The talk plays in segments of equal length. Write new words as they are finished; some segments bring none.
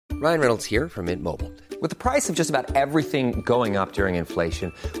Ryan Reynolds here from Mint Mobile. With the price of just about everything going up during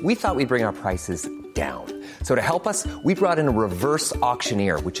inflation, we thought we'd bring our prices down. So to help us, we brought in a reverse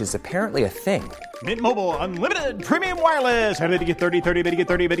auctioneer, which is apparently a thing. Mint Mobile Unlimited Premium Wireless. How to get 30, 30, bit to get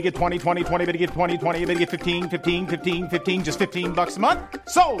 30, bit to get 20, 20, 20, bit to get 20, 20, bit to get 15, 15, 15, 15, just $15 a month?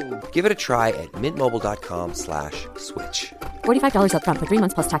 Sold! Give it a try at mintmobile.com/switch. $45 up front for 3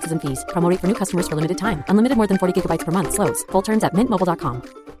 months plus taxes and fees. Promo rate for new customers for limited time. Unlimited more than 40 gigabytes per month. Slows full terms at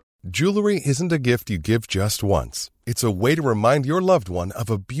mintmobile.com. Jewelry isn't a gift you give just once. It's a way to remind your loved one of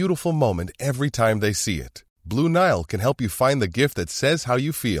a beautiful moment every time they see it. Blue Nile can help you find the gift that says how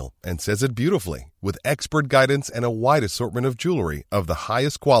you feel and says it beautifully, with expert guidance and a wide assortment of jewelry of the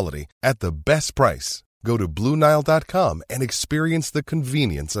highest quality at the best price. Go to BlueNile.com and experience the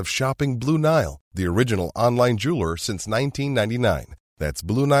convenience of shopping Blue Nile, the original online jeweler since 1999. That's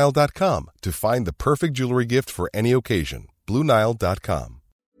BlueNile.com to find the perfect jewelry gift for any occasion. BlueNile.com.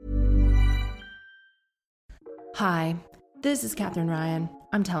 Hi, this is Catherine Ryan.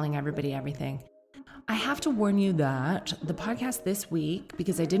 I'm telling everybody everything. I have to warn you that the podcast this week,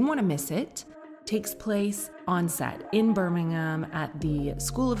 because I didn't want to miss it, takes place on set in Birmingham at the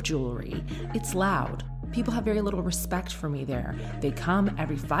School of Jewelry. It's loud. People have very little respect for me there. They come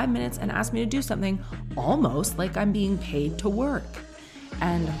every 5 minutes and ask me to do something almost like I'm being paid to work.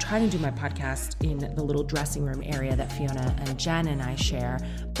 And I'm trying to do my podcast in the little dressing room area that Fiona and Jen and I share,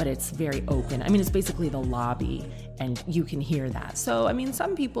 but it's very open. I mean, it's basically the lobby, and you can hear that. So, I mean,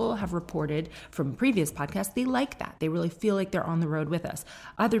 some people have reported from previous podcasts, they like that. They really feel like they're on the road with us.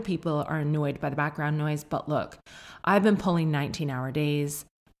 Other people are annoyed by the background noise, but look, I've been pulling 19-hour days,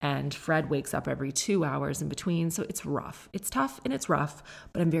 and Fred wakes up every 2 hours in between, so it's rough. It's tough and it's rough,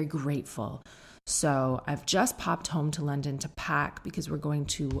 but I'm very grateful. So I've just popped home to London to pack because we're going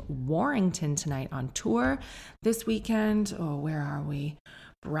to Warrington tonight on tour this weekend. Oh, where are we?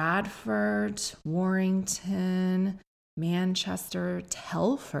 Bradford, Warrington, Manchester,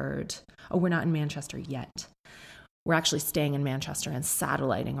 Telford. Oh, we're not in Manchester yet. We're actually staying in Manchester and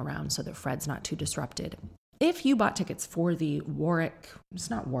satelliting around so that Fred's not too disrupted. If you bought tickets for the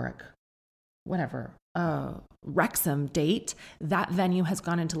Wrexham date, that venue has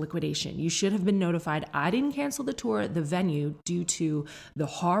gone into liquidation. You should have been notified. I didn't cancel the tour, the venue, due to the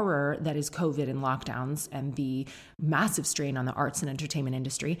horror that is COVID and lockdowns and the massive strain on the arts and entertainment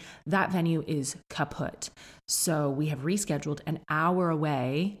industry. That venue is kaput. So we have rescheduled an hour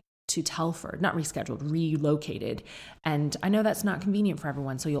away to Telford, not rescheduled, relocated. And I know that's not convenient for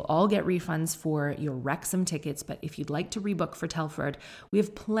everyone, so you'll all get refunds for your Wrexham tickets, but if you'd like to rebook for Telford, we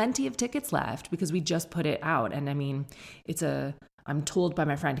have plenty of tickets left because we just put it out. And I mean, I'm told by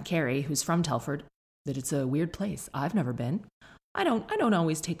my friend Carrie, who's from Telford, that it's a weird place. I've never been. I don't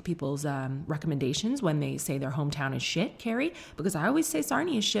always take people's recommendations when they say their hometown is shit, Carrie, because I always say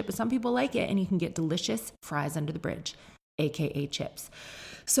Sarnia is shit, but some people like it, and you can get delicious fries under the bridge, aka chips.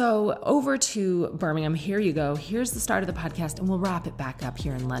 So over to Birmingham, here you go. Here's the start of the podcast, and we'll wrap it back up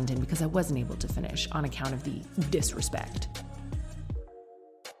here in London because I wasn't able to finish on account of the disrespect.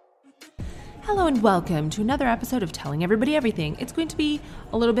 Hello and welcome to another episode of Telling Everybody Everything. It's going to be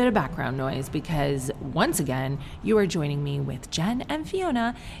a little bit of background noise because once again, you are joining me with Jen and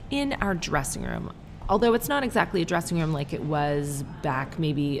Fiona in our dressing room. Although it's not exactly a dressing room like it was back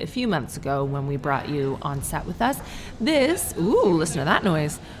maybe a few months ago when we brought you on set with us. Listen to that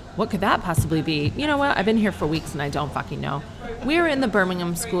noise. What could that possibly be? You know what? I've been here for weeks and I don't fucking know. We're in the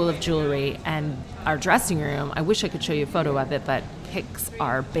Birmingham School of Jewelry, and our dressing room, I wish I could show you a photo of it, but pics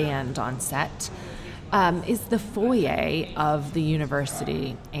are banned on set, is the foyer of the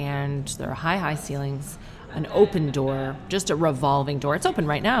university. And there are high ceilings, an open door, just a revolving door. It's open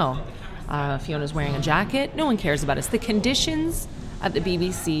right now. Fiona's wearing a jacket. No one cares about us. The conditions at the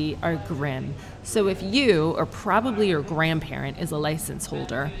BBC are grim. So if you, or probably your grandparent, is a license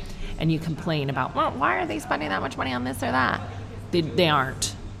holder and you complain about, well, why are they spending that much money on this or that? They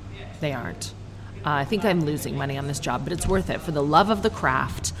aren't. I think I'm losing money on this job, but it's worth it for the love of the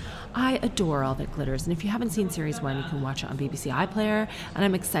craft. I adore all that glitters. And if you haven't seen Series 1, you can watch it on BBC iPlayer. And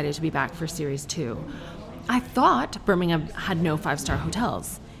I'm excited to be back for Series 2. I thought Birmingham had no 5-star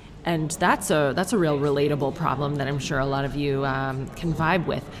hotels. And that's a real relatable problem that I'm sure a lot of you can vibe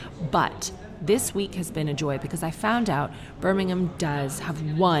with. But this week has been a joy because I found out Birmingham does have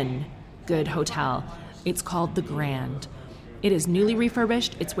one good hotel. It's called The Grand. It is newly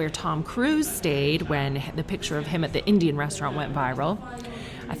refurbished. It's where Tom Cruise stayed when the picture of him at the Indian restaurant went viral.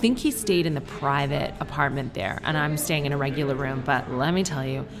 I think he stayed in the private apartment there, and I'm staying in a regular room. But let me tell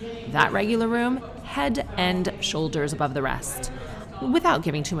you, that regular room, head and shoulders above the rest. without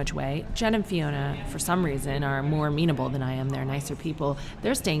giving too much away, Jen and Fiona, for some reason, are more amenable than I am. They're nicer people.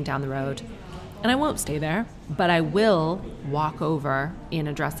 They're staying down the road. And I won't stay there, but I will walk over in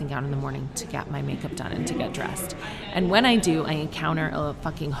a dressing gown in the morning to get my makeup done and to get dressed. And when I do, I encounter a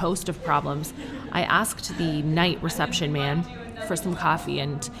fucking host of problems. I asked the night reception man for some coffee,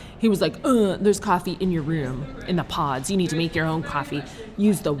 and he was like, there's coffee in your room, in the pods. You need to make your own coffee.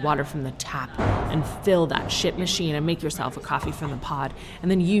 Use the water from the tap and fill that shit machine and make yourself a coffee from the pod.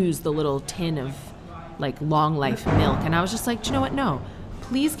 And then use the little tin of like long life milk. And I was just like, do you know what? No.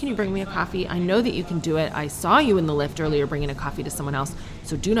 Please, can you bring me a coffee? I know that you can do it. I saw you in the lift earlier bringing a coffee to someone else,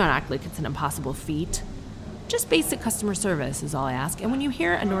 so do not act like it's an impossible feat. Just basic customer service is all I ask. And when you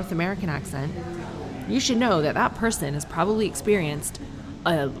hear a North American accent, you should know that that person has probably experienced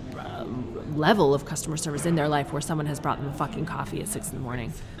a level of customer service in their life where someone has brought them a fucking coffee at 6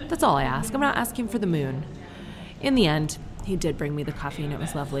 a.m. That's all I ask. I'm not asking for the moon. In the end, he did bring me the coffee and it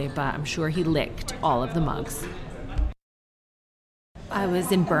was lovely, but I'm sure he licked all of the mugs. I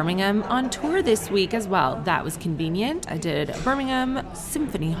was in Birmingham on tour this week as well. That was convenient. I did Birmingham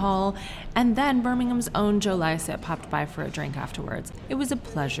Symphony Hall, and then Birmingham's own Joe Lycett popped by for a drink afterwards. It was a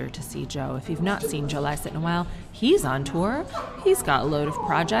pleasure to see Joe. If you've not seen Joe Lycett in a while, he's on tour. He's got a load of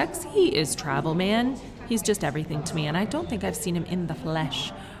projects. He is travel man. He's just everything to me, and I don't think I've seen him in the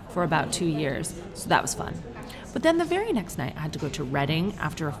flesh for about 2 years, so that was fun. But then the very next night, I had to go to Reading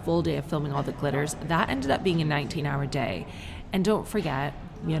after a full day of filming all the glitters. That ended up being a 19-hour day. And don't forget,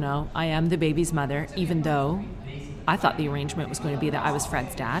 I am the baby's mother, even though I thought the arrangement was going to be that I was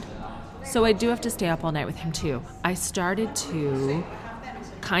Fred's dad. So I do have to stay up all night with him too. I started to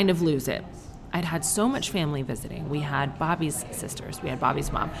kind of lose it. I'd had so much family visiting. We had Bobby's sisters, we had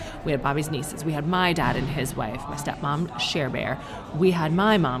Bobby's mom, we had Bobby's nieces, we had my dad and his wife, my stepmom, Cher Bear. We had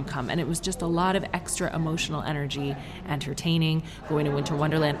my mom come, and it was just a lot of extra emotional energy, entertaining, going to Winter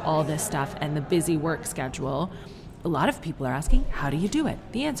Wonderland, all this stuff, and the busy work schedule. A lot of people are asking, how do you do it?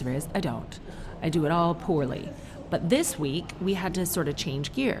 The answer is, I don't. I do it all poorly. But this week, we had to sort of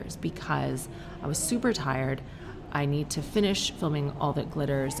change gears because I was super tired. I need to finish filming all that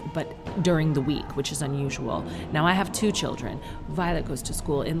glitters, but during the week, which is unusual. Now I have 2 children. Violet goes to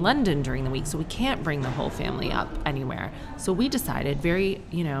school in London during the week, so we can't bring the whole family up anywhere. So we decided very,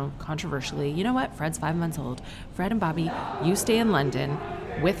 controversially, you know what? Fred's 5 months old. Fred and Bobby, you stay in London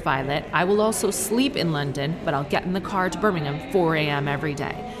with Violet. I will also sleep in London, but I'll get in the car to Birmingham 4 a.m. every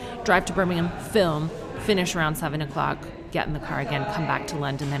day. Drive to Birmingham, film, finish around 7 o'clock, get in the car again, come back to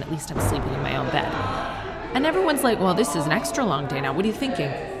London, then at least I'm sleeping in my own bed. And everyone's like, well, this is an extra long day now. What are you thinking?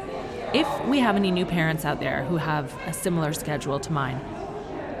 If we have any new parents out there who have a similar schedule to mine,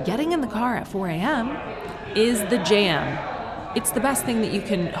 getting in the car at 4 a.m. is the jam. It's the best thing that you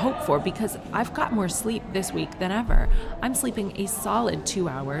can hope for because I've got more sleep this week than ever. I'm sleeping a solid 2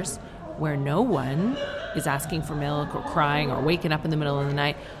 hours where no one is asking for milk or crying or waking up in the middle of the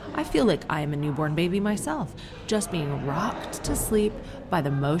night. I feel like I am a newborn baby myself, just being rocked to sleep by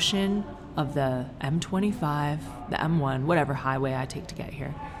the motion of the M25, the M1, whatever highway I take to get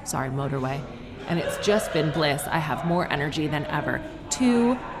here. Sorry, motorway. And it's just been bliss. I have more energy than ever.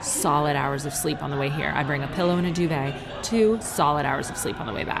 2 solid hours of sleep on the way here. I bring a pillow and a duvet. 2 solid hours of sleep on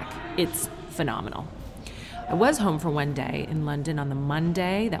the way back. It's phenomenal. I was home for one day in London on the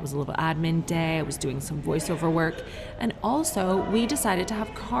Monday. That was a little admin day. I was doing some voiceover work. And also, we decided to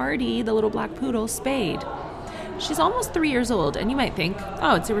have Cardi, the little black poodle, spayed. She's almost 3 years old, and you might think,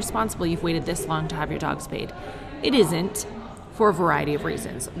 oh, it's irresponsible you've waited this long to have your dog spayed. It isn't, for a variety of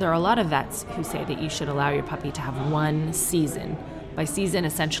reasons. There are a lot of vets who say that you should allow your puppy to have 1 season. By season,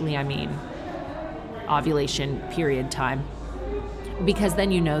 essentially, I mean ovulation period time. Because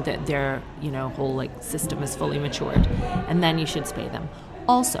then you know that their, whole system is fully matured, and then you should spay them.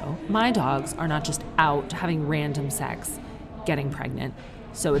 Also, my dogs are not just out having random sex, getting pregnant,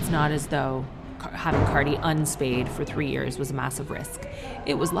 so it's not as though having Cardi unspayed for 3 years was a massive risk.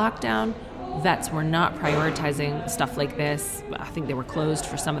 It was lockdown. Vets were not prioritizing stuff like this. I think they were closed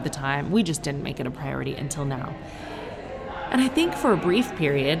for some of the time. We just didn't make it a priority until now. And I think for a brief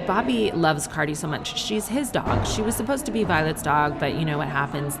period, Bobby loves Cardi so much. She's his dog. She was supposed to be Violet's dog, but you know what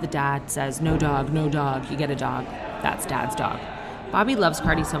happens? The dad says, no dog, you get a dog. That's dad's dog. Bobby loves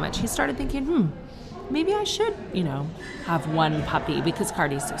Cardi so much. He started thinking, maybe I should, have 1 puppy because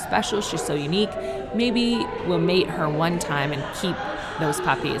Cardi's so special. She's so unique. Maybe we'll mate her one time and keep those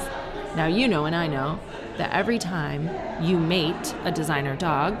puppies. Now, and I know that every time you mate a designer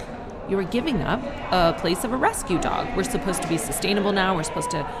dog, you're giving up a place of a rescue dog. We're supposed to be sustainable now. We're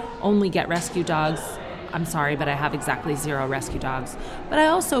supposed to only get rescue dogs. I'm sorry, but I have exactly 0 rescue dogs. But I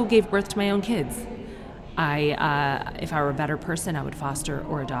also gave birth to my own kids. If I were a better person, I would foster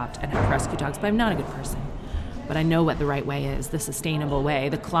or adopt and have rescue dogs, but I'm not a good person. But I know what the right way is, the sustainable way,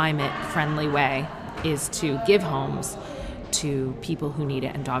 the climate-friendly way is to give homes to people who need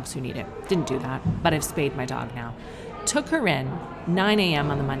it and dogs who need it. Didn't do that, but I've spayed my dog now. Took her in 9 a.m.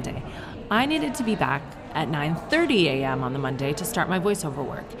 on the Monday. I needed to be back at 9:30 a.m. on the Monday to start my voiceover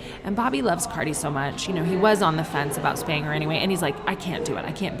work. And Bobby loves Cardi so much. You know, he was on the fence about spaying her anyway, and he's like, I can't do it.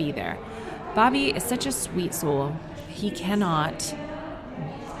 I can't be there. Bobby is such a sweet soul. He cannot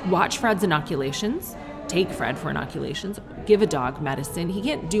watch Fred's inoculations, take Fred for inoculations, give a dog medicine. He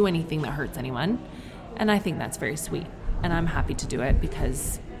can't do anything that hurts anyone. And I think that's very sweet. And I'm happy to do it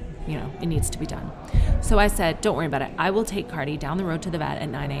because, you know, it needs to be done. So I said, don't worry about it. I will take Cardi down the road to the vet at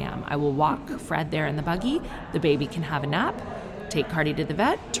 9 a.m. I will walk Fred there in the buggy. The baby can have a nap. Take Cardi to the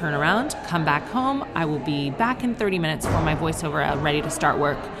vet, turn around, come back home. I will be back in 30 minutes for my voiceover, ready to start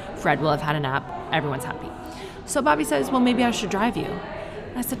work. Fred will have had a nap. Everyone's happy. So Bobby says, well, maybe I should drive you.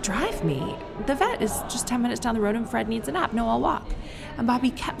 And I said, drive me? The vet is just 10 minutes down the road and Fred needs a nap. No, I'll walk. And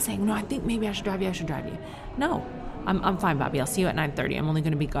Bobby kept saying, no, I think maybe I should drive you. I should drive you. No, I'm fine, Bobby. I'll see you at 9:30. I'm only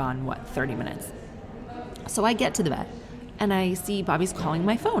going to be gone, 30 minutes. So I get to the vet and I see Bobby's calling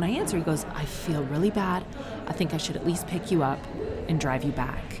my phone. I answer. He goes, I feel really bad. I think I should at least pick you up and drive you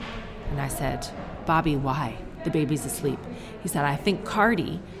back. And I said, Bobby, why? The baby's asleep. He said, I think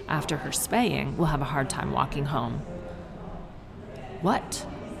Cardi, after her spaying, will have a hard time walking home. What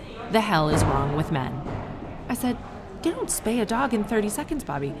the hell is wrong with men? I said, you don't spay a dog in 30 seconds,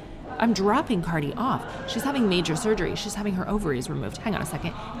 Bobby. I'm dropping Cardi off. She's having major surgery. She's having her ovaries removed. Hang on a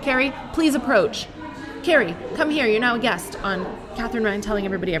second. Carrie, please approach. Carrie, come here. You're now a guest on Catherine Ryan Telling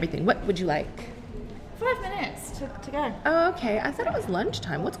Everybody Everything. What would you like? 5 minutes to go. Oh, okay. I thought it was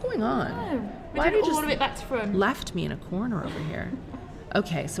lunchtime. What's going on? No. Why have you all just of it back to front? left me in a corner over here?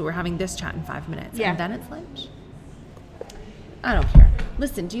 Okay, so we're having this chat in 5 minutes. Yeah. And then it's lunch? I don't care.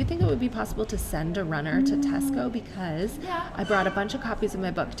 Listen, do you think it would be possible to send a runner to Tesco? Because I brought a bunch of copies of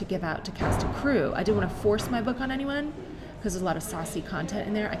my book to give out to cast and crew. I didn't want to force my book on anyone because there's a lot of saucy content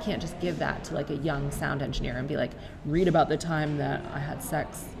in there. I can't just give that to like a young sound engineer and be like, read about the time that I had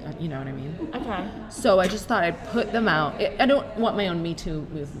sex. You know what I mean? Okay. So I just thought I'd put them out. I don't want my own Me Too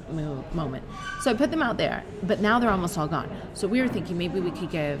moment. So I put them out there, but now they're almost all gone. So we were thinking maybe we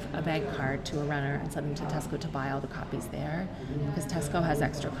could give a bank card to a runner and send them to Tesco to buy all the copies there, because Tesco has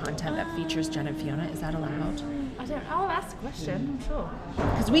extra content that features Jen and Fiona. Is that allowed? I'll ask a question, I'm sure.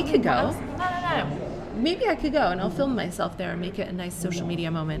 Because we could go. No. Maybe I could go and I'll film myself there and make it a nice social media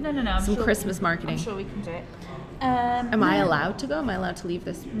moment. No. Some Christmas marketing. I'm sure we can do it. Am I allowed to go? Am I allowed to leave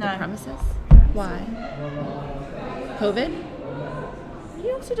the premises? Why? COVID?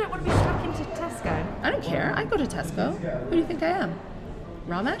 You also don't want to be stuck into Tesco. I don't care. I go to Tesco. Who do you think I am?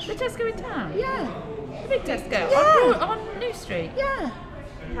 Ramesh? The Tesco in town? Yeah. The big Tesco? Yeah. On New Street? Yeah.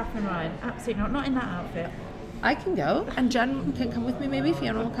 Catherine Ryan, absolutely not in that outfit. I can go, and Jen can come with me. Maybe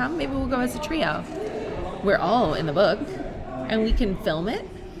Fiona will come. Maybe we'll go as a trio. We're all in the book, and we can film it.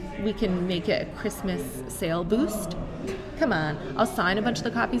 We can make it a Christmas sale boost. Come on, I'll sign a bunch of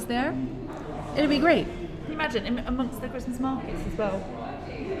the copies there. It'll be great. Can you imagine amongst the Christmas markets as well?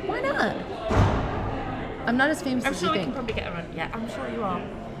 Why not? I'm not as famous I'm as sure you we think. can probably get around. Yeah, I'm sure you are.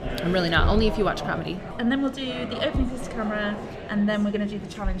 I'm really not. Only if you watch comedy. And then we'll do the opening piece to camera, and then we're going to do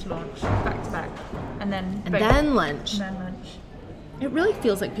the challenge launch back to back, and then lunch. And then lunch. It really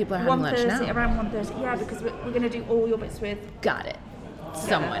feels like people are having lunch now. Around 1:30. Yeah, because we're going to do all your bits with. Got it.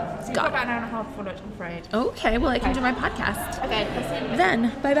 Someone. So you've got Got about it. an hour and a half before lunch, I'm afraid. Okay, well I can do my podcast. Okay, let's see you.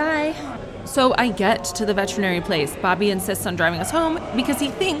 Then, bye-bye. So I get to the veterinary place. Bobby insists on driving us home because he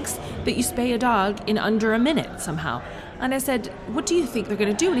thinks that you spay a dog in under a minute somehow. And I said, what do you think they're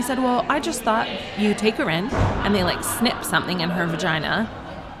going to do? And he said, well, I just thought you take her in and they like snip something in her vagina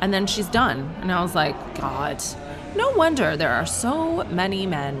and then she's done. And I was like, God, no wonder there are so many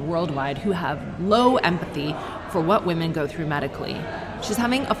men worldwide who have low empathy for what women go through medically. She's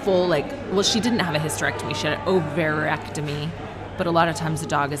having a full, she didn't have a hysterectomy, she had an ovarectomy, but a lot of times the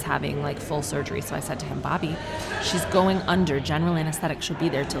dog is having full surgery. So I said to him, Bobby, she's going under general anesthetic. She'll be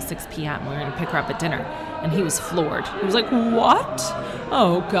there till 6 p.m. We're going to pick her up at dinner. And he was floored. He was like, what?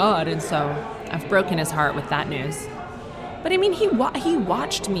 Oh, God. And so I've broken his heart with that news. But I mean, he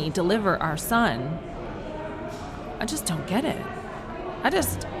watched me deliver our son. I just don't get it.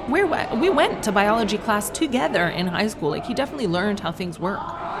 We went to biology class together in high school. He definitely learned how things work.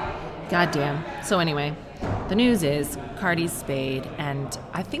 Goddamn. So anyway, the news is Cardi's spayed, and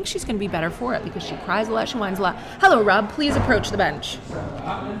I think she's going to be better for it because she cries a lot, she whines a lot. Hello, Rob. Please approach the bench.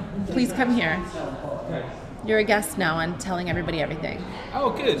 Please come here. You're a guest now on Telling Everybody Everything. Oh,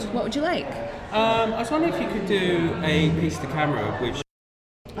 good. What would you like? I was wondering if you could do a piece to camera, which...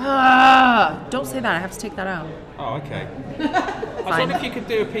 Don't say that. I have to take that out. Oh, okay. I was wondering if you could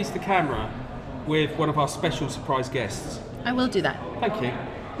do a piece to camera with one of our special surprise guests. I will do that. Thank you.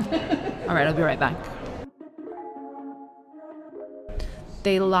 All right, I'll be right back.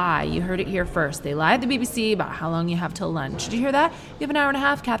 They lie. You heard it here first. They lie at the BBC about how long you have till lunch. Did you hear that? You have an hour and a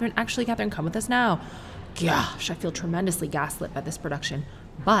half, Catherine. Actually, Catherine, come with us now. Gosh, I feel tremendously gaslit by this production.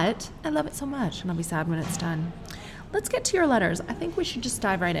 But I love it so much, and I'll be sad when it's done. Let's get to your letters. I think we should just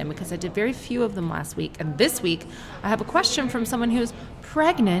dive right in because I did very few of them last week. And this week, I have a question from someone who's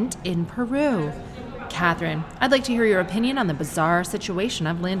pregnant in Peru. Catherine, I'd like to hear your opinion on the bizarre situation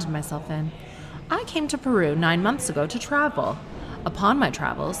I've landed myself in. I came to Peru 9 months ago to travel. Upon my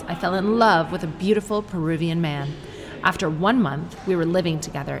travels, I fell in love with a beautiful Peruvian man. After 1 month, we were living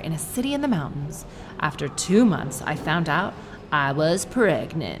together in a city in the mountains. After 2 months, I found out I was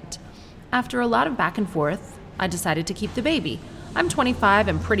pregnant. After a lot of back and forth, I decided to keep the baby. I'm 25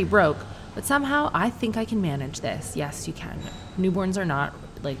 and pretty broke, but somehow I think I can manage this. Yes, you can. Newborns are not,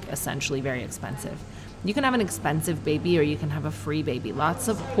 essentially very expensive. You can have an expensive baby or you can have a free baby. Lots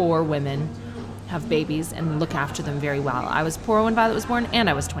of poor women have babies and look after them very well. I was poor when Violet was born, and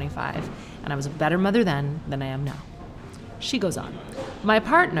I was 25, and I was a better mother then than I am now. She goes on. My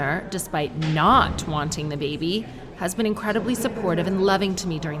partner, despite not wanting the baby, has been incredibly supportive and loving to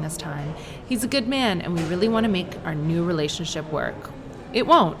me during this time. He's a good man, and we really want to make our new relationship work. It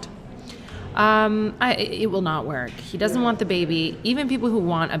won't. It will not work. He doesn't want the baby. Even people who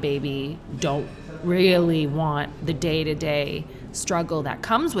want a baby don't really want the day-to-day struggle that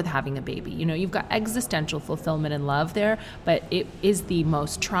comes with having a baby. You know, you've got existential fulfillment and love there, but it is the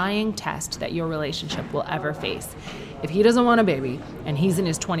most trying test that your relationship will ever face. If he doesn't want a baby, and he's in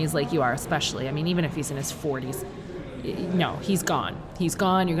his 20s like you are especially, I mean, even if he's in his 40s, no, he's gone. He's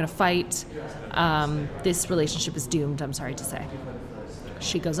gone. You're going to fight. This relationship is doomed, I'm sorry to say.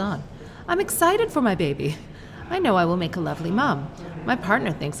 She goes on. I'm excited for my baby. I know I will make a lovely mom. My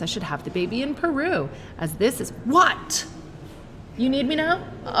partner thinks I should have the baby in Peru, as this is... What? You need me now?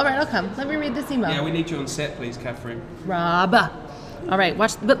 All right, I'll come. Let me read this email. Yeah, we need you on set, please, Catherine. Rob. All right,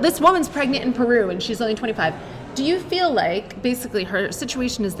 watch. But this woman's pregnant in Peru, and she's only 25. Do you feel like, basically, her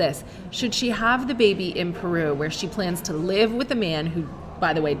situation is this? Should she have the baby in Peru, where she plans to live with a man who,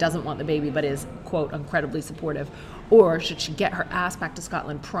 by the way, doesn't want the baby, but is, quote, incredibly supportive? Or should she get her ass back to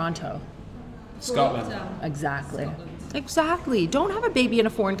Scotland pronto? Scotland. Exactly. Exactly. Don't have a baby in a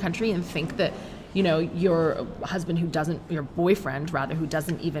foreign country and think that, you know, your husband your boyfriend, rather, who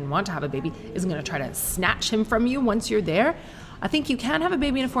doesn't even want to have a baby, isn't going to try to snatch him from you once you're there. I think you can have a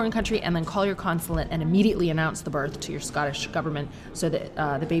baby in a foreign country and then call your consulate and immediately announce the birth to your Scottish government so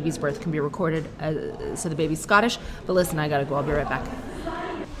that the baby's birth can be recorded so the baby's Scottish. But listen, I gotta go. I'll be right back.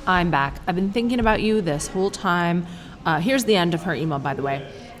 I'm back. I've been thinking about you this whole time. Here's the end of her email, by the way.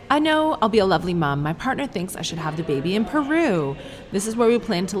 I know I'll be a lovely mom. My partner thinks I should have the baby in Peru. This is where we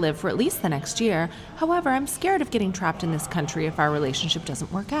plan to live for at least the next year. However, I'm scared of getting trapped in this country if our relationship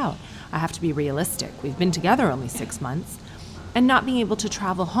doesn't work out. I have to be realistic. We've been together only 6 months. And not being able to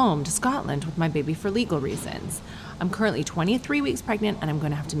travel home to Scotland with my baby for legal reasons. I'm currently 23 weeks pregnant and I'm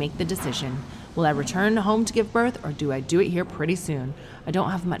going to have to make the decision. Will I return home to give birth or do I do it here pretty soon? I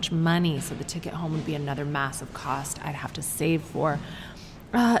don't have much money, so the ticket home would be another massive cost I'd have to save for.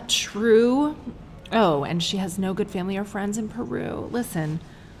 True. Oh, and she has no good family or friends in Peru. Listen,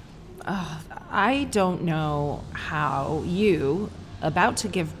 I don't know how you, about to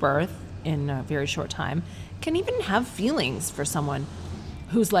give birth in a very short time, can even have feelings for someone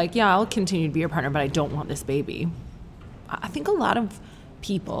who's like, yeah, I'll continue to be your partner, but I don't want this baby. I think a lot of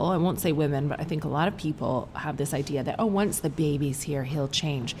people, I won't say women, but I think a lot of people have this idea that, once the baby's here, he'll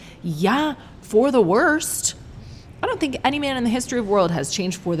change. Yeah, for the worst. I don't think any man in the history of the world has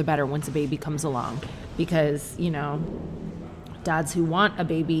changed for the better once a baby comes along. Because, you know, dads who want a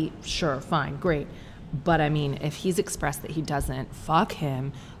baby, sure, fine, great. But I mean, if he's expressed that he doesn't, fuck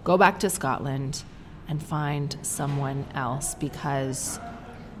him, go back to Scotland and find someone else, because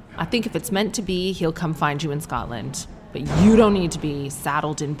I think if it's meant to be, he'll come find you in Scotland. But you don't need to be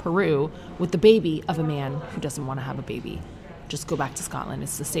saddled in Peru with the baby of a man who doesn't want to have a baby. Just go back to Scotland.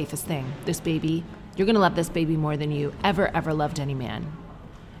 It's the safest thing. This baby, you're going to love this baby more than you ever loved any man.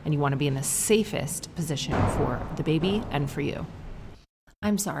 And you want to be in the safest position for the baby and for you.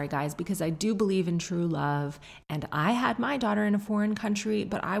 I'm sorry, guys, because I do believe in true love, and I had my daughter in a foreign country,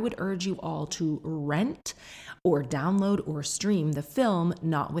 but I would urge you all to rent or download or stream the film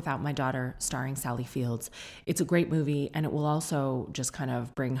Not Without My Daughter, starring Sally Fields. It's a great movie, and it will also just kind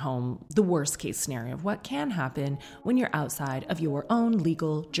of bring home the worst case scenario of what can happen when you're outside of your own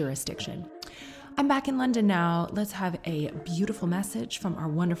legal jurisdiction. I'm back in London now. Let's have a beautiful message from our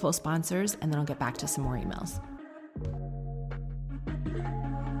wonderful sponsors, and then I'll get back to some more emails.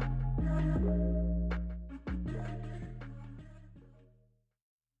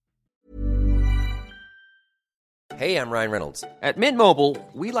 Hey, I'm Ryan Reynolds. At Mint Mobile,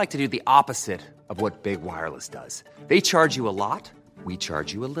 we like to do the opposite of what Big Wireless does. They charge you a lot, we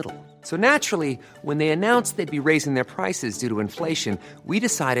charge you a little. So naturally, when they announced they'd be raising their prices due to inflation, we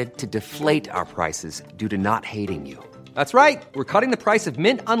decided to deflate our prices due to not hating you. That's right. We're cutting the price of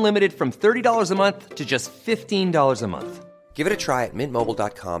Mint Unlimited from $30 a month to just $15 a month. Give it a try at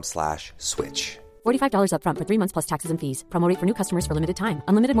mintmobile.com/switch. $45 up front for 3 months plus taxes and fees. Promo rate for new customers for limited time.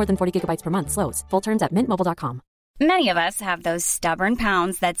 Unlimited more than 40 gigabytes per month. Slows full terms at mintmobile.com. Many of us have those stubborn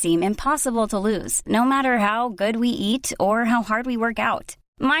pounds that seem impossible to lose, no matter how good we eat or how hard we work out.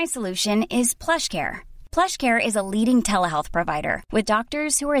 My solution is PlushCare. PlushCare is a leading telehealth provider with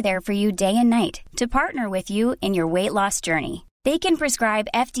doctors who are there for you day and night to partner with you in your weight loss journey. They can prescribe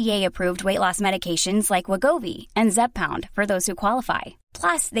FDA-approved weight loss medications like Wegovy and Zepbound for those who qualify.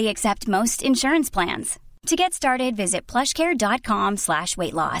 Plus, they accept most insurance plans. To get started, visit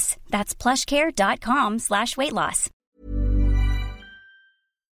plushcare.com/weightloss. That's plushcare.com/weightloss.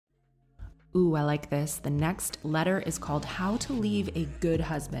 Ooh, I like this. The next letter is called How to Leave a Good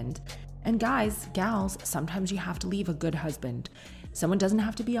Husband. And guys, gals, sometimes you have to leave a good husband. Someone doesn't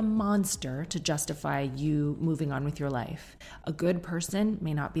have to be a monster to justify you moving on with your life. A good person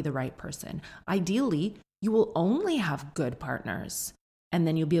may not be the right person. Ideally, you will only have good partners. And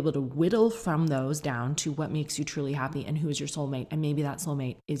then you'll be able to whittle from those down to what makes you truly happy and who is your soulmate. And maybe that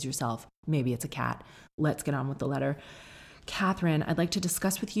soulmate is yourself. Maybe it's a cat. Let's get on with the letter. Catherine, I'd like to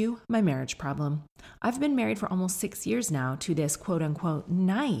discuss with you my marriage problem. I've been married for almost 6 years now to this quote unquote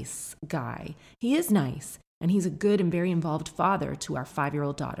nice guy. He is nice, and he's a good and very involved father to our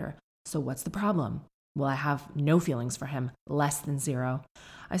 5-year-old daughter. So what's the problem? Well, I have no feelings for him, less than 0.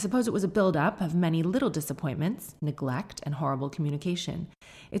 I suppose it was a buildup of many little disappointments, neglect, and horrible communication.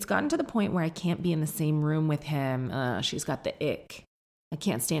 It's gotten to the point where I can't be in the same room with him. She's got the ick. I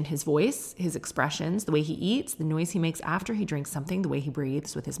can't stand his voice, his expressions, the way he eats, the noise he makes after he drinks something, the way he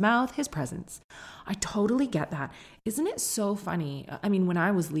breathes with his mouth, his presence. I totally get that. Isn't it so funny? I mean, when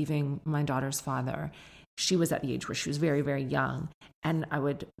I was leaving my daughter's father, she was at the age where she was very, very young, and I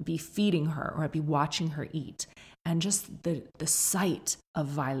would be feeding her or I'd be watching her eat. And just the sight of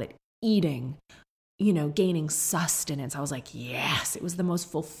Violet eating, gaining sustenance, I was like, yes, it was the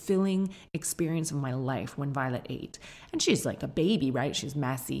most fulfilling experience of my life when Violet ate. And she's like a baby, right? She's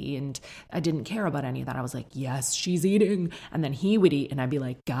messy, and I didn't care about any of that. I was like, yes, she's eating. And then he would eat, and I'd be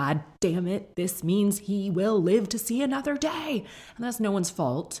like, God damn it, this means he will live to see another day. And that's no one's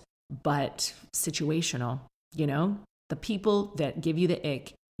fault, but situational, The people that give you the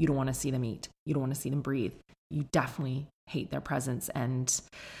ick, you don't want to see them eat. You don't want to see them breathe. You definitely hate their presence, and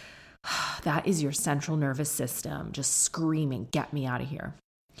that is your central nervous system just screaming, get me out of here.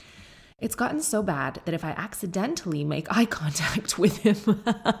 It's gotten so bad that if I accidentally make eye contact with him,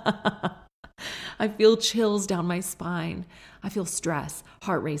 I feel chills down my spine. I feel stress,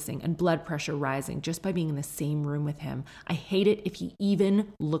 heart racing, and blood pressure rising just by being in the same room with him. I hate it if he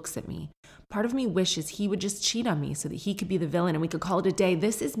even looks at me. Part of me wishes he would just cheat on me so that he could be the villain and we could call it a day.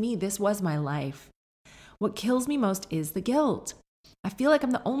 This is me. This was my life. What kills me most is the guilt. I feel like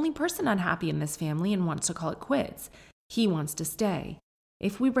I'm the only person unhappy in this family and wants to call it quits. He wants to stay.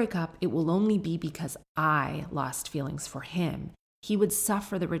 If we break up, it will only be because I lost feelings for him. He would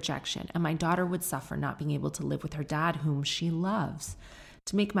suffer the rejection, and my daughter would suffer not being able to live with her dad, whom she loves.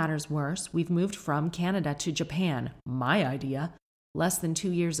 To make matters worse, we've moved from Canada to Japan, my idea, less than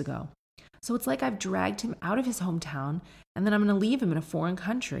 2 years ago. So it's like I've dragged him out of his hometown, and then I'm going to leave him in a foreign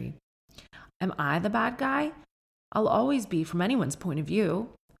country. Am I the bad guy? I'll always be from anyone's point of view.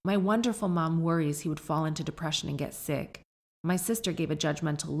 My wonderful mom worries he would fall into depression and get sick. My sister gave a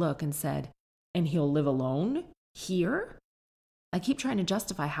judgmental look and said, and he'll live alone? Here? I keep trying to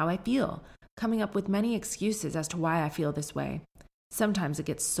justify how I feel, coming up with many excuses as to why I feel this way. Sometimes it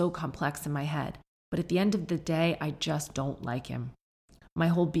gets so complex in my head, but at the end of the day, I just don't like him. My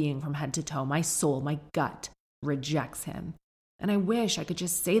whole being from head to toe, my soul, my gut, rejects him. And I wish I could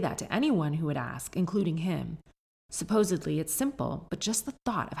just say that to anyone who would ask, including him. Supposedly, it's simple, but just the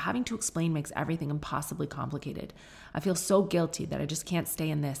thought of having to explain makes everything impossibly complicated. I feel so guilty that I just can't stay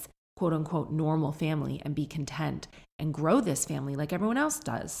in this quote-unquote normal family and be content and grow this family like everyone else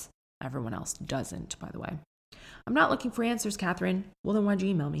does. Everyone else doesn't, by the way. I'm not looking for answers, Catherine. Well, then why'd you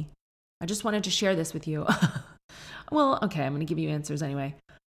email me? I just wanted to share this with you. Well, okay, I'm going to give you answers anyway.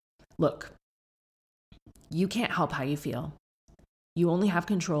 Look, you can't help how you feel. You only have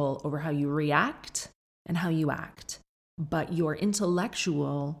control over how you react and how you act. But your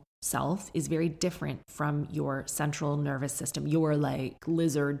intellectual self is very different from your central nervous system, your like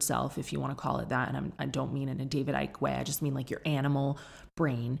lizard self, if you want to call it that. And I don't mean in a David Icke way. I just mean like your animal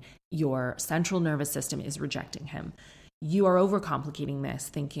brain. Your central nervous system is rejecting him. You are overcomplicating this,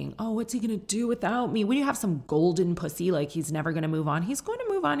 thinking, oh, what's he going to do without me? When you have some golden pussy, like he's never going to move on, he's going to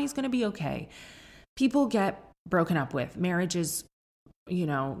move on. He's going to be okay. People get broken up with. Marriages,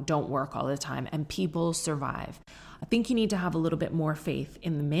 don't work all the time, and people survive. I think you need to have a little bit more faith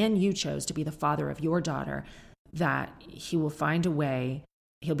in the man you chose to be the father of your daughter, that he will find a way.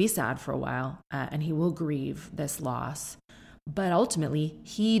 He'll be sad for a while, and he will grieve this loss. But ultimately,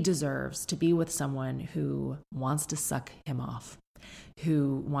 he deserves to be with someone who wants to suck him off,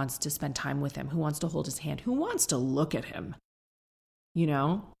 who wants to spend time with him, who wants to hold his hand, who wants to look at him,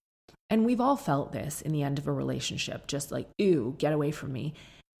 And we've all felt this in the end of a relationship, just like, ew, get away from me.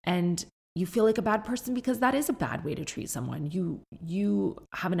 And you feel like a bad person because that is a bad way to treat someone. You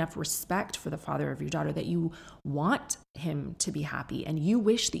have enough respect for the father of your daughter that you want him to be happy, and you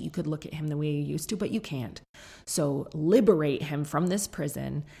wish that you could look at him the way you used to, but you can't. So liberate him from this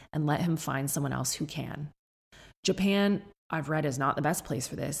prison and let him find someone else who can. Japan, I've read, is not the best place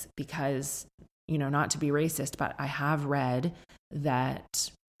for this because, not to be racist, but I have read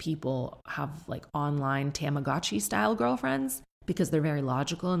that people have like online Tamagotchi style girlfriends because they're very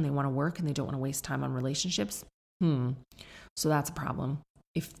logical and they want to work and they don't want to waste time on relationships. So that's a problem,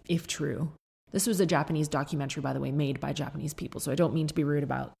 if true. This was a Japanese documentary, by the way, made by Japanese people. So I don't mean to be rude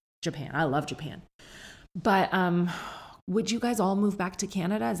about Japan. I love Japan. But would you guys all move back to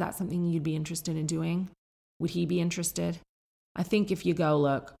Canada? Is that something you'd be interested in doing? Would he be interested? I think if you go,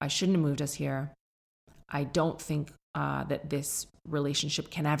 look, I shouldn't have moved us here. I don't think that this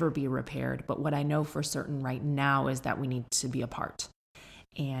relationship can ever be repaired. But what I know for certain right now is that we need to be apart.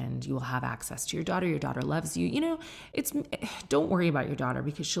 And you will have access to your daughter. Your daughter loves you. Don't worry about your daughter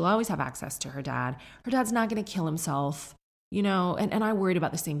because she'll always have access to her dad. Her dad's not going to kill himself, and I worried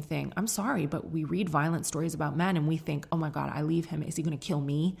about the same thing. I'm sorry, but we read violent stories about men and we think, oh my God, I leave him. Is he going to kill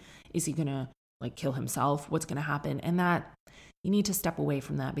me? Is he going to kill himself? What's going to happen? And that you need to step away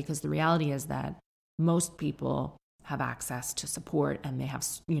from that because the reality is that most people have access to support and they have,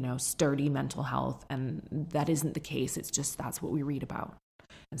 sturdy mental health. And that isn't the case. It's just, that's what we read about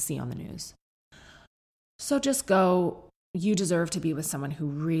and see on the news. So just go. You deserve to be with someone who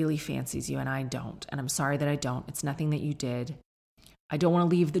really fancies you, and I don't. And I'm sorry that I don't. It's nothing that you did. I don't want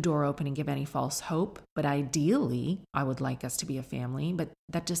to leave the door open and give any false hope, but ideally, I would like us to be a family, but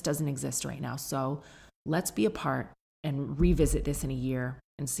that just doesn't exist right now. So let's be apart and revisit this in a year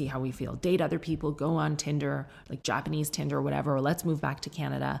and see how we feel. Date other people, go on Tinder, like Japanese Tinder or whatever, or let's move back to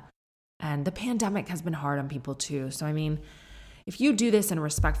Canada. And the pandemic has been hard on people too. So, if you do this in a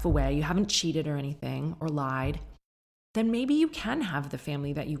respectful way, you haven't cheated or anything or lied, then maybe you can have the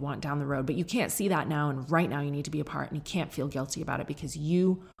family that you want down the road, but you can't see that now. And right now you need to be apart and you can't feel guilty about it because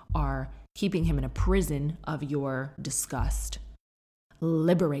you are keeping him in a prison of your disgust.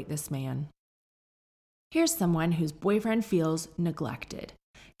 Liberate this man. Here's someone whose boyfriend feels neglected.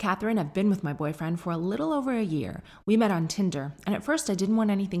 Catherine, I've been with my boyfriend for a little over a year. We met on Tinder, and at first I didn't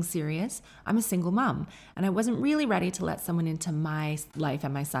want anything serious. I'm a single mom, and I wasn't really ready to let someone into my life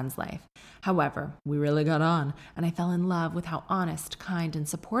and my son's life. However, we really got on, and I fell in love with how honest, kind, and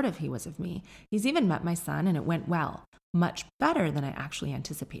supportive he was of me. He's even met my son, and it went well. Much better than I actually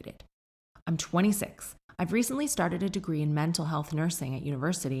anticipated. I'm 26. I've recently started a degree in mental health nursing at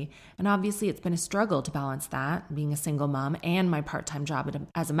university, and obviously it's been a struggle to balance that, being a single mom, and my part-time job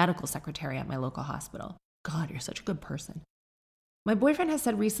as a medical secretary at my local hospital. God, you're such a good person. My boyfriend has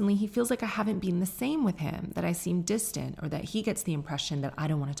said recently he feels like I haven't been the same with him, that I seem distant, or that he gets the impression that I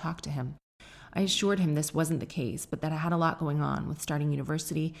don't want to talk to him. I assured him this wasn't the case, but that I had a lot going on with starting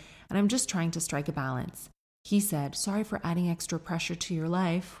university, and I'm just trying to strike a balance. He said, sorry for adding extra pressure to your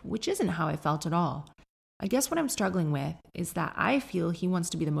life, which isn't how I felt at all. I guess what I'm struggling with is that I feel he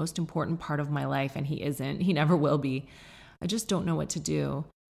wants to be the most important part of my life and he isn't. He never will be. I just don't know what to do.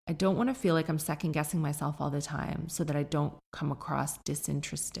 I don't want to feel like I'm second guessing myself all the time so that I don't come across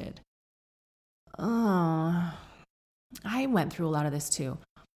disinterested. I went through a lot of this too.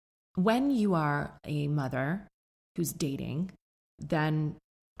 When you are a mother who's dating, then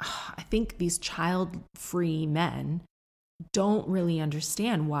I think these child-free men don't really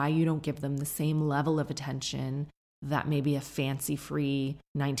understand why you don't give them the same level of attention that maybe a fancy-free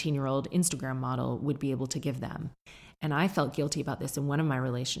 19-year-old Instagram model would be able to give them. And I felt guilty about this in one of my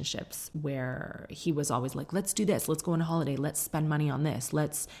relationships where he was always like, let's do this, let's go on a holiday, let's spend money on this,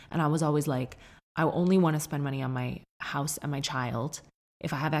 and I was always like, I only want to spend money on my house and my child.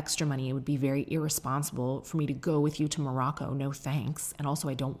 If I have extra money, it would be very irresponsible for me to go with you to Morocco. No thanks. And also,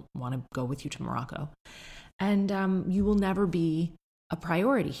 I don't want to go with you to Morocco. And you will never be a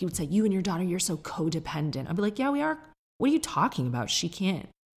priority. He would say, you and your daughter, you're so codependent. I'd be like, yeah, we are. What are you talking about? She can't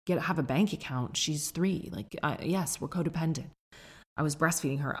have a bank account. She's 3. Like, yes, we're codependent. I was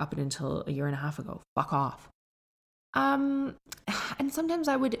breastfeeding her up until a year and a half ago. Fuck off. And sometimes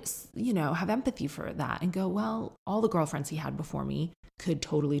I would, have empathy for that and go, well, all the girlfriends he had before me could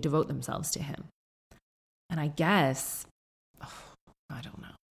totally devote themselves to him. And I guess, I don't know.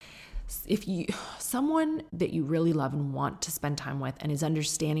 If someone that you really love and want to spend time with and is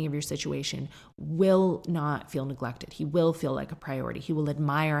understanding of your situation will not feel neglected. He will feel like a priority. He will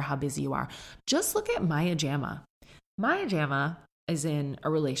admire how busy you are. Just look at Maya Jama. Maya Jama is in a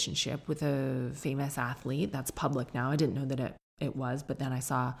relationship with a famous athlete that's public now. I didn't know that it was, but then I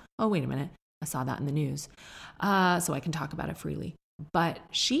saw, oh, wait a minute. I saw that in the news. So I can talk about it freely. But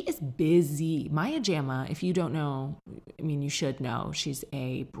she is busy. Maya Jama, if you don't know, I mean, you should know. She's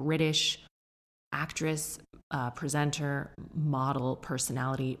a British actress, presenter, model,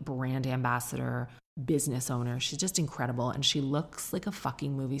 personality, brand ambassador, business owner. She's just incredible. And she looks like a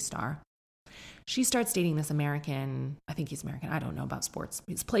fucking movie star. She starts dating this American, I think he's American. I don't know about sports.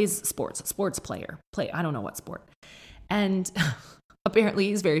 He plays sports, a sports player. I don't know what sport. And apparently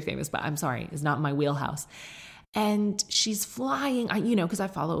he's very famous, but I'm sorry, it's not my wheelhouse. And she's flying, because I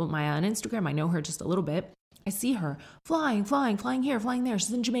follow Maya on Instagram. I know her just a little bit. I see her flying here, flying there.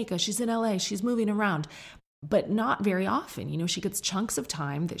 She's in Jamaica. She's in LA. She's moving around, but not very often. She gets chunks of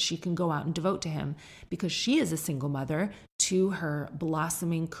time that she can go out and devote to him because she is a single mother to her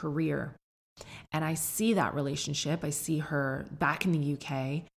blossoming career. And I see that relationship. I see her back in the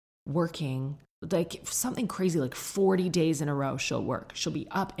UK working like something crazy, like 40 days in a row she'll work. She'll be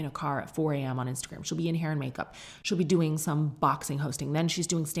up in a car at 4 a.m. on Instagram. She'll be in hair and makeup. She'll be doing some boxing hosting. Then she's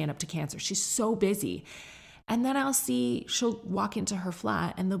doing stand up to cancer. She's so busy. And then she'll walk into her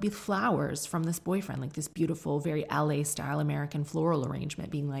flat and there'll be flowers from this boyfriend, like this beautiful, very LA style American floral arrangement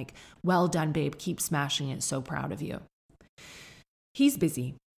being like, well done, babe. Keep smashing it. So proud of you. He's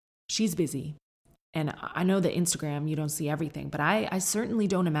busy. She's busy. And I know that Instagram, you don't see everything, but I certainly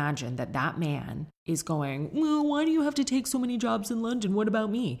don't imagine that man is going, well, why do you have to take so many jobs in London? What about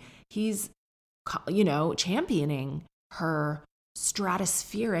me? He's, championing her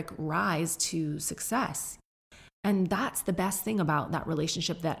stratospheric rise to success. And that's the best thing about that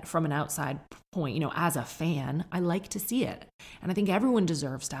relationship, that from an outside point, as a fan, I like to see it. And I think everyone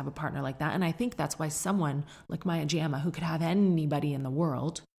deserves to have a partner like that. And I think that's why someone like Maya Jama, who could have anybody in the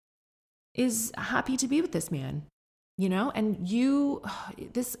world, is happy to be with this man, and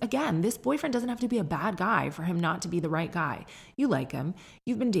this boyfriend doesn't have to be a bad guy for him not to be the right guy. You like him,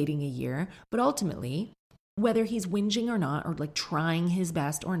 you've been dating a year, but ultimately, whether he's whinging or not, or like trying his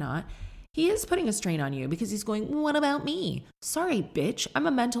best or not, he is putting a strain on you because he's going, what about me? Sorry, bitch, I'm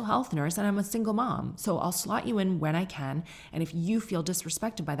a mental health nurse and I'm a single mom. So I'll slot you in when I can. And if you feel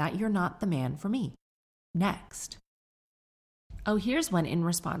disrespected by that, you're not the man for me. Next. Oh, here's one in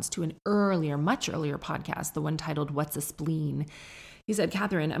response to an much earlier podcast, the one titled What's a Spleen? He said,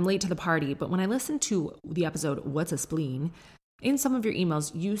 Catherine, I'm late to the party, but when I listened to the episode What's a Spleen, in some of your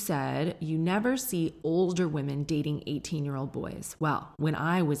emails, you said you never see older women dating 18-year-old boys. Well, when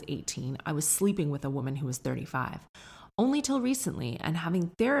I was 18, I was sleeping with a woman who was 35. Only till recently, and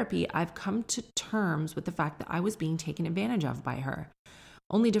having therapy, I've come to terms with the fact that I was being taken advantage of by her.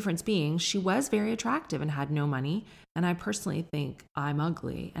 Only difference being, she was very attractive and had no money, and I personally think I'm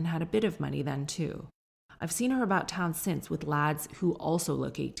ugly and had a bit of money then too. I've seen her about town since with lads who also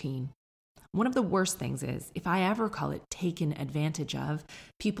look 18. One of the worst things is, if I ever call it taken advantage of,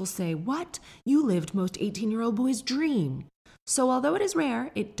 people say, what? You lived most 18-year-old boys' dream. So although it is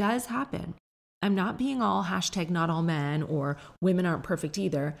rare, it does happen. I'm not being all hashtag not all men or women aren't perfect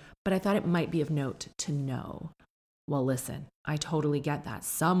either, but I thought it might be of note to know. Well, listen, I totally get that.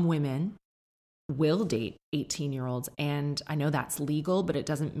 Some women will date 18-year-olds, and I know that's legal, but it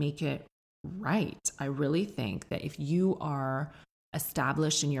doesn't make it right. I really think that if you are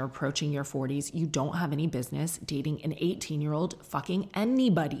established and you're approaching your 40s, you don't have any business dating an 18-year-old fucking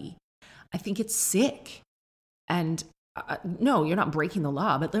anybody. I think it's sick. And no, you're not breaking the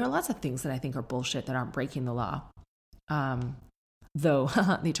law, but there are lots of things that I think are bullshit that aren't breaking the law. Though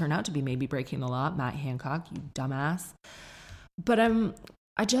they turn out to be maybe breaking the law. Matt Hancock, you dumbass. But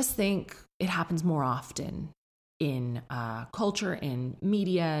I just think it happens more often in culture, in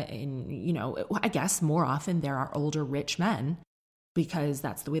media, I guess more often there are older rich men, because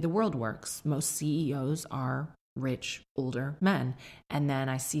that's the way the world works. Most CEOs are rich, older men. And then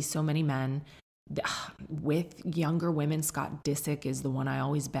I see so many men with younger women. Scott Disick is the one I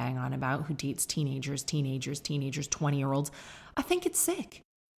always bang on about, who dates teenagers, 20-year-olds. I think it's sick.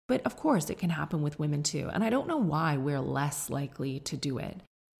 But of course, it can happen with women too. And I don't know why we're less likely to do it.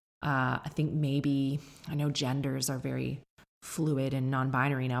 I think maybe, I know genders are very fluid and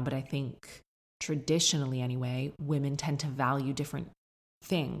non-binary now, but I think traditionally anyway, women tend to value different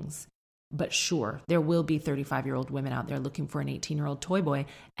things. But sure, there will be 35-year-old women out there looking for an 18-year-old toy boy.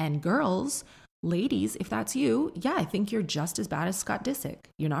 And girls, ladies, if that's you, yeah, I think you're just as bad as Scott Disick.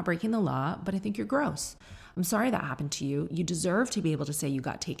 You're not breaking the law, but I think you're gross. I'm sorry that happened to you. You deserve to be able to say you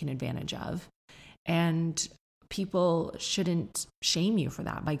got taken advantage of. And people shouldn't shame you for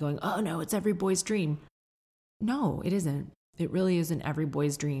that by going, oh no, it's every boy's dream. No, it isn't. It really isn't every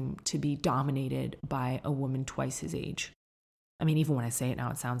boy's dream to be dominated by a woman twice his age. I mean, even when I say it now,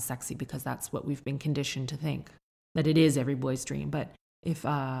 it sounds sexy because that's what we've been conditioned to think, that it is every boy's dream. But if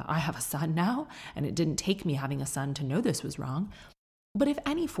I have a son now, and it didn't take me having a son to know this was wrong, but if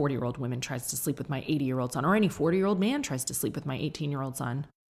any 40-year-old woman tries to sleep with my 80-year-old son, or any 40-year-old man tries to sleep with my 18-year-old son,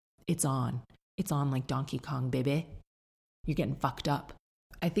 it's on. It's on like Donkey Kong, baby. You're getting fucked up.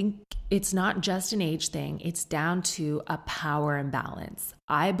 I think it's not just an age thing. It's down to a power imbalance.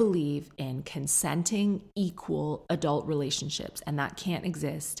 I believe in consenting, equal adult relationships, and that can't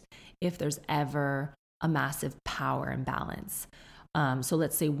exist if there's ever a massive power imbalance. So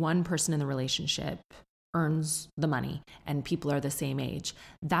let's say one person in the relationship earns the money and people are the same age.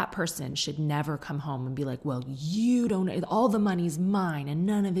 That person should never come home and be like, well, you don't, all the money's mine and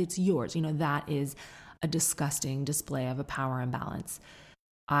none of it's yours. That is a disgusting display of a power imbalance.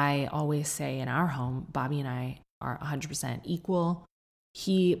 I always say in our home, Bobby and I are 100% equal.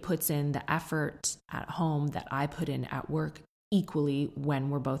 He puts in the effort at home that I put in at work equally when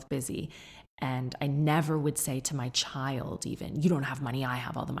we're both busy. And I never would say to my child even, you don't have money, I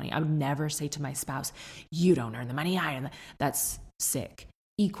have all the money. I would never say to my spouse, you don't earn the money, I earn the. That's sick.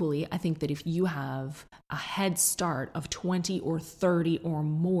 Equally, I think that if you have a head start of 20 or 30 or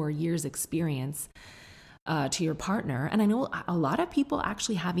more years experience to your partner, and I know a lot of people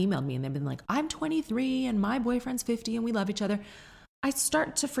actually have emailed me and they've been like, I'm 23 and my boyfriend's 50 and we love each other. I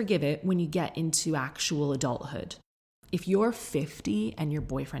start to forgive it when you get into actual adulthood. If you're 50 and your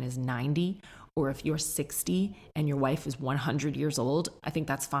boyfriend is 90, or if you're 60 and your wife is 100 years old, I think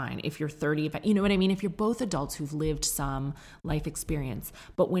that's fine. If you're 30, you know what I mean? If you're both adults who've lived some life experience.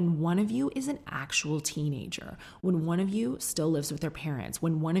 But when one of you is an actual teenager, when one of you still lives with their parents,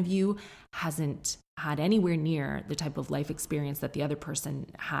 when one of you hasn't had anywhere near the type of life experience that the other person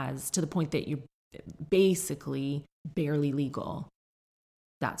has, to the point that you're basically barely legal,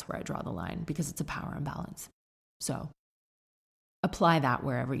 that's where I draw the line, because it's a power imbalance. So apply that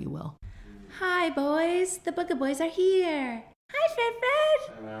wherever you will. Hi, boys. The Booga Boys are here. Hi, Fred.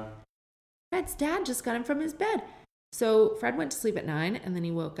 Hello. Fred's dad just got him from his bed. So Fred went to sleep at 9 and then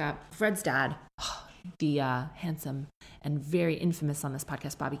he woke up. Fred's dad, the handsome and very infamous on this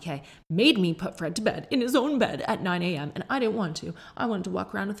podcast, Bobby K, made me put Fred to bed in his own bed at 9 a.m. And I didn't want to. I wanted to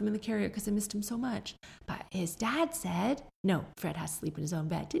walk around with him in the carrier because I missed him so much. But his dad said, no, Fred has to sleep in his own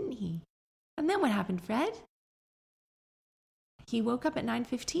bed, didn't he? And then what happened, Fred? He woke up at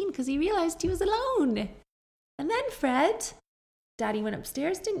 9:15 because he realized he was alone. And then, Fred, Daddy went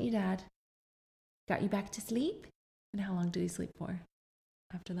upstairs, didn't you, Dad? Got you back to sleep? And how long did he sleep for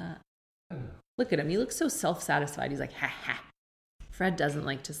after that? Look at him. He looks so self-satisfied. He's like, ha ha. Fred doesn't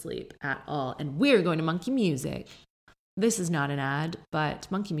like to sleep at all. And we're going to Monkey Music. This is not an ad,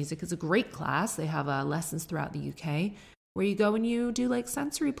 but Monkey Music is a great class. They have lessons throughout the UK where you go and you do like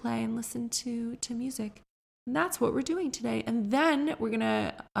sensory play and listen to music. And that's what we're doing today. And then we're going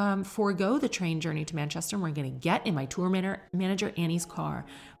to forego the train journey to Manchester. And we're going to get in my tour manager, Annie's car.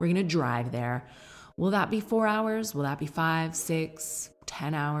 We're going to drive there. Will that be 4 hours? Will that be 5, 6,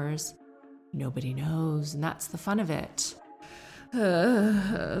 10 hours? Nobody knows. And that's the fun of it.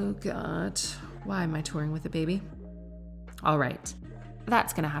 Oh, God. Why am I touring with a baby? All right.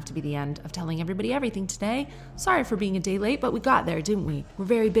 That's going to have to be the end of telling everybody everything today. Sorry for being a day late, but we got there, didn't we? We're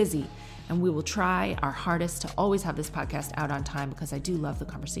very busy. And we will try our hardest to always have this podcast out on time because I do love the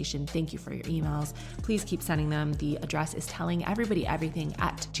conversation. Thank you for your emails. Please keep sending them. The address is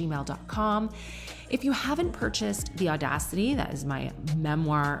tellingeverybodyeverything@gmail.com. If you haven't purchased The Audacity, that is my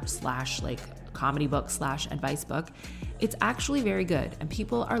memoir / comedy book / advice book. It's actually very good and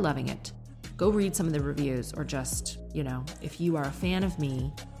people are loving it. Go read some of the reviews, or just, if you are a fan of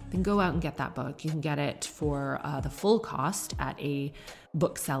me, then go out and get that book. You can get it for the full cost at a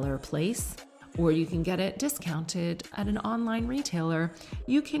bookseller place, or you can get it discounted at an online retailer.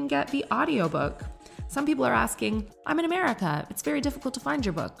 You can get the audiobook. Some people are asking, I'm in America. It's very difficult to find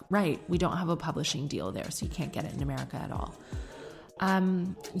your book. Right, we don't have a publishing deal there, so you can't get it in America at all.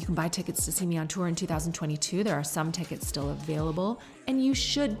 You can buy tickets to see me on tour in 2022. There are some tickets still available. And you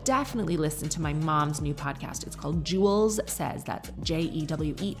should definitely listen to my mom's new podcast. It's called Jewels Says. That's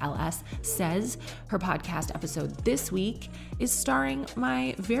Jewels Says. Her podcast episode this week is starring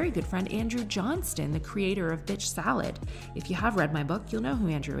my very good friend Andrew Johnston, the creator of Bitch Salad. If you have read my book, you'll know who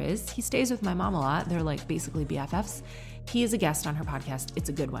Andrew is. He stays with my mom a lot. They're like basically BFFs. He is a guest on her podcast. It's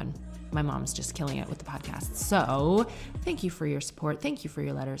a good one. My mom's just killing it with the podcast. So thank you for your support. Thank you for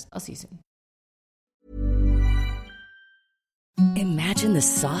your letters. I'll see you soon. Imagine the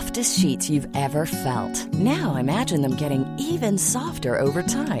softest sheets you've ever felt. Now imagine them getting even softer over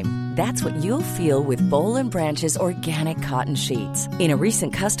time. That's what you'll feel with Boll & Branch's organic cotton sheets. In a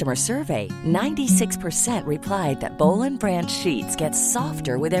recent customer survey, 96% replied that Boll & Branch sheets get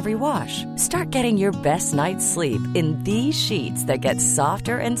softer with every wash. Start getting your best night's sleep in these sheets that get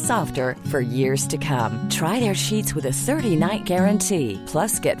softer and softer for years to come. Try their sheets with a 30-night guarantee.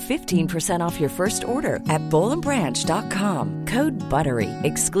 Plus, get 15% off your first order at bollandbranch.com. Code BUTTERY.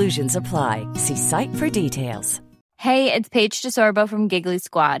 Exclusions apply. See site for details. Hey, it's Paige DeSorbo from Giggly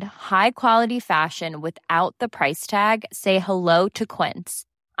Squad. High quality fashion without the price tag. Say hello to Quince.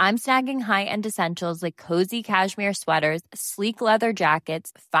 I'm snagging high-end essentials like cozy cashmere sweaters, sleek leather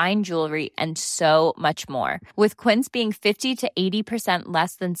jackets, fine jewelry, and so much more. With Quince being 50 to 80%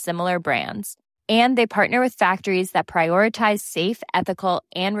 less than similar brands. And they partner with factories that prioritize safe, ethical,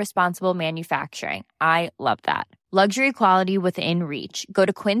 and responsible manufacturing. I love that. Luxury quality within reach. Go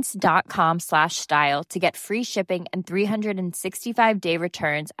to quince.com/style to get free shipping and 365-day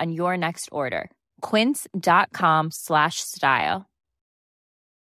returns on your next order. Quince.com/style.